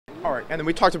All right, and then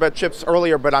we talked about chips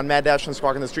earlier, but on Mad Dash and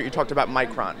Squawk on the Street, you talked about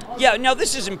Micron. Yeah, now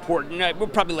this is important. We'll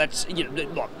probably look,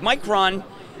 Micron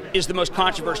is the most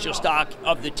controversial stock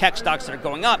of the tech stocks that are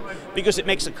going up because it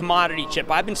makes a commodity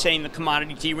chip. I've been saying the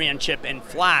commodity DRAM chip and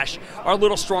flash are a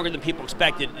little stronger than people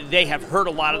expected. They have hurt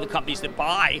a lot of the companies that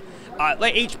buy,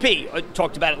 like HP,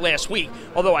 talked about it last week,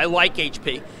 although I like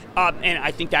HP. And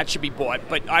I think that should be bought.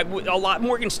 But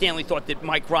Morgan Stanley thought that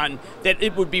Micron, that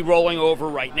it would be rolling over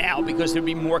right now because there'd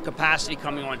be more capacity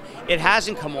coming on. It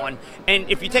hasn't come on. And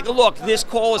if you take a look, this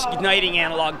call is igniting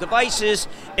analog devices.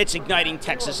 It's igniting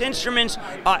Texas Instruments.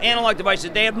 Analog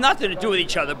devices, they have nothing to do with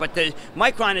each other, but the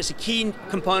Micron is a key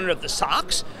component of the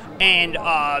SOX. And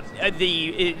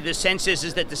the sense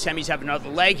is that the semis have another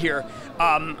leg here.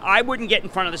 I wouldn't get in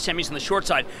front of the semis on the short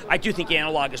side. I do think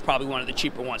analog is probably one of the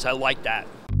cheaper ones. I like that.